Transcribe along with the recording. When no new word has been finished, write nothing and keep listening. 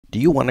Do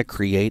you want to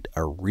create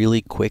a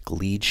really quick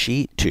lead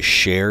sheet to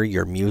share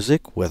your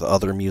music with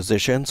other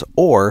musicians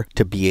or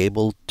to be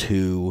able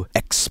to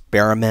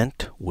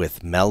experiment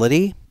with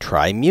melody?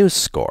 Try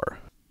MuseScore.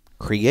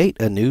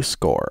 Create a new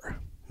score.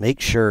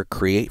 Make sure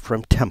Create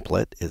from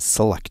Template is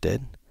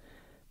selected.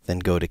 Then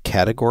go to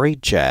Category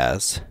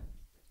Jazz,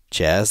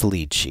 Jazz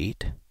Lead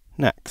Sheet.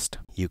 Next,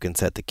 you can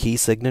set the key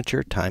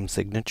signature, time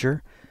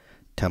signature,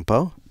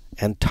 tempo,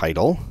 and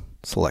title.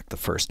 Select the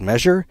first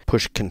measure,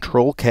 push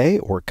Ctrl K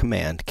or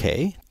Command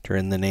K,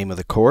 turn the name of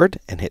the chord,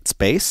 and hit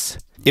space.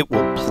 It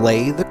will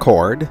play the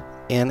chord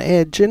in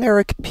a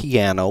generic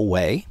piano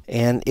way,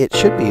 and it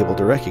should be able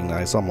to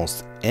recognize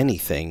almost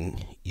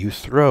anything you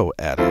throw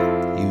at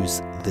it.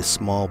 Use the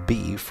small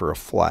b for a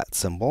flat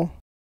symbol.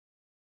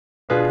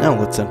 Now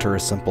let's enter a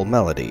simple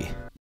melody.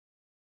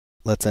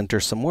 Let's enter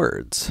some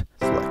words.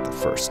 Select the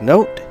first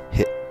note,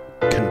 hit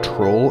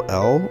Ctrl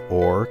L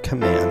or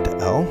Command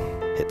L.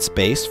 Hit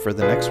space for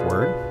the next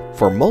word.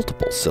 For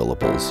multiple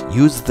syllables,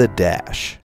 use the dash.